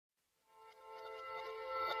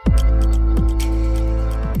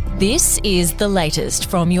This is the latest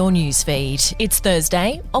from your newsfeed. It's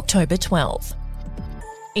Thursday, October 12th.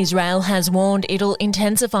 Israel has warned it'll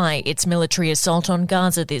intensify its military assault on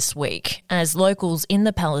Gaza this week as locals in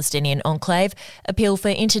the Palestinian enclave appeal for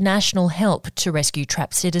international help to rescue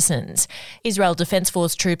trapped citizens. Israel Defense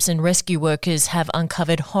Force troops and rescue workers have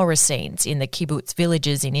uncovered horror scenes in the kibbutz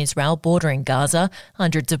villages in Israel bordering Gaza.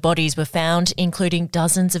 Hundreds of bodies were found, including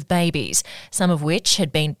dozens of babies, some of which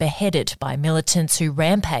had been beheaded by militants who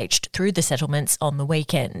rampaged through the settlements on the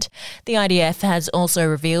weekend. The IDF has also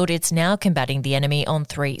revealed it's now combating the enemy on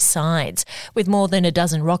three sides, with more than a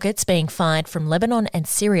dozen rockets being fired from Lebanon and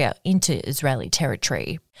Syria into Israeli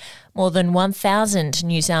territory. More than 1,000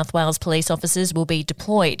 New South Wales police officers will be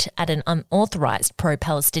deployed at an unauthorised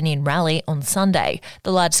pro-Palestinian rally on Sunday.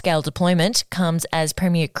 The large-scale deployment comes as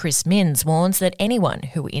Premier Chris Minns warns that anyone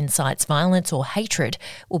who incites violence or hatred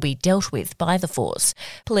will be dealt with by the force.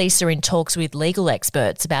 Police are in talks with legal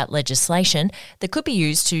experts about legislation that could be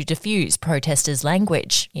used to defuse protesters'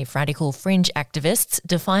 language if radical fringe activists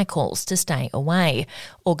defy calls to stay away.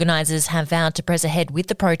 Organisers have vowed to press ahead with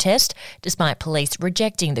the protest, despite police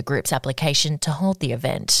rejecting the group's application to hold the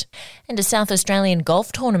event. And a South Australian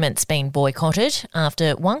golf tournament's been boycotted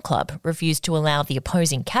after one club refused to allow the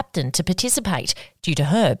opposing captain to participate due to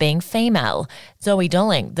her being female. Zoe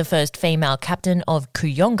Dolling, the first female captain of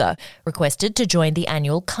Kooyonga, requested to join the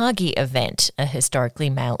annual Cargie event, a historically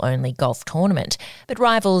male-only golf tournament. But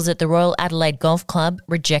rivals at the Royal Adelaide Golf Club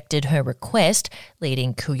rejected her request,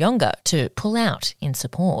 leading Kooyonga to pull out in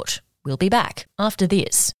support. We'll be back after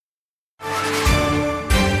this.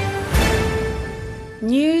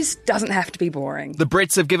 News doesn't have to be boring. The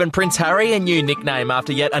Brits have given Prince Harry a new nickname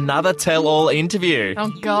after yet another tell-all interview.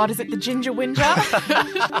 Oh God, is it the Ginger Whinger?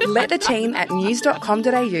 Let the team at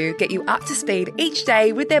news.com.au get you up to speed each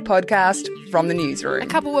day with their podcast, From the Newsroom. A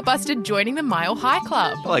couple were busted joining the Mile High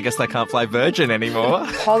Club. Well, I guess they can't play Virgin anymore.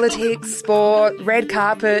 Politics, sport, red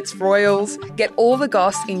carpets, royals. Get all the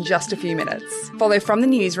goss in just a few minutes. Follow From the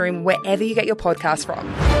Newsroom wherever you get your podcast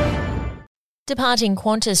from. Departing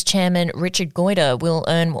Qantas chairman Richard Goyder will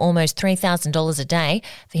earn almost $3,000 a day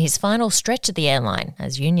for his final stretch at the airline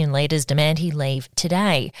as union leaders demand he leave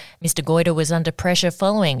today. Mr Goyder was under pressure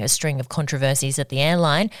following a string of controversies at the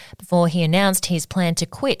airline before he announced his plan to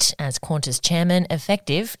quit as Qantas chairman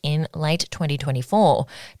effective in late 2024.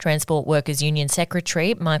 Transport Workers Union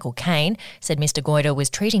Secretary Michael Caine said Mr Goyder was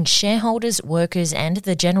treating shareholders, workers and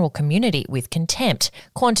the general community with contempt.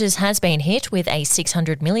 Qantas has been hit with a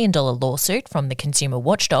 $600 million lawsuit from the consumer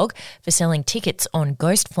watchdog for selling tickets on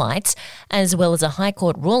ghost flights, as well as a High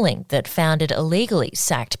Court ruling that found it illegally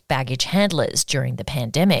sacked baggage handlers during the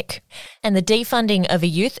pandemic. And the defunding of a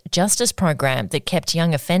youth justice program that kept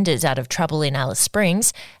young offenders out of trouble in Alice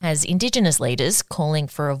Springs has Indigenous leaders calling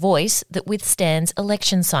for a voice that withstands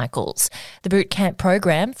election cycles. The boot camp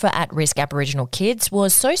program for at-risk Aboriginal kids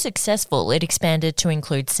was so successful it expanded to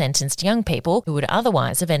include sentenced young people who would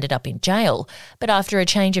otherwise have ended up in jail. But after a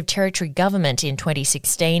change of territory government in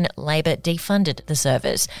 2016, Labor defunded the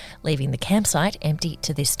service, leaving the campsite empty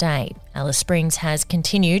to this day. Alice Springs has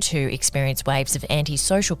continued to experience waves of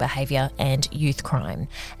antisocial behaviour and youth crime.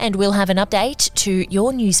 And we'll have an update to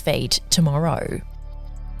your newsfeed tomorrow.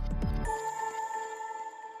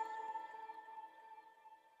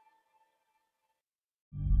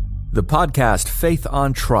 The podcast Faith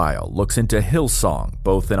on Trial looks into Hillsong,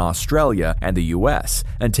 both in Australia and the US,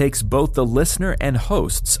 and takes both the listener and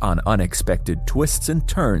hosts on unexpected twists and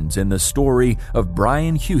turns in the story of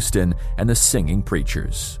Brian Houston and the Singing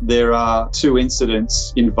Preachers. There are two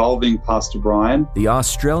incidents involving Pastor Brian. The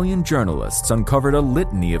Australian journalists uncovered a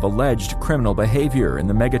litany of alleged criminal behaviour in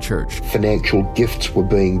the megachurch. Financial gifts were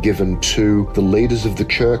being given to the leaders of the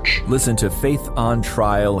church. Listen to Faith on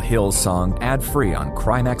Trial Hillsong ad-free on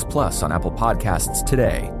Crimex Plus on Apple Podcasts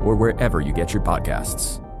today or wherever you get your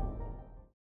podcasts.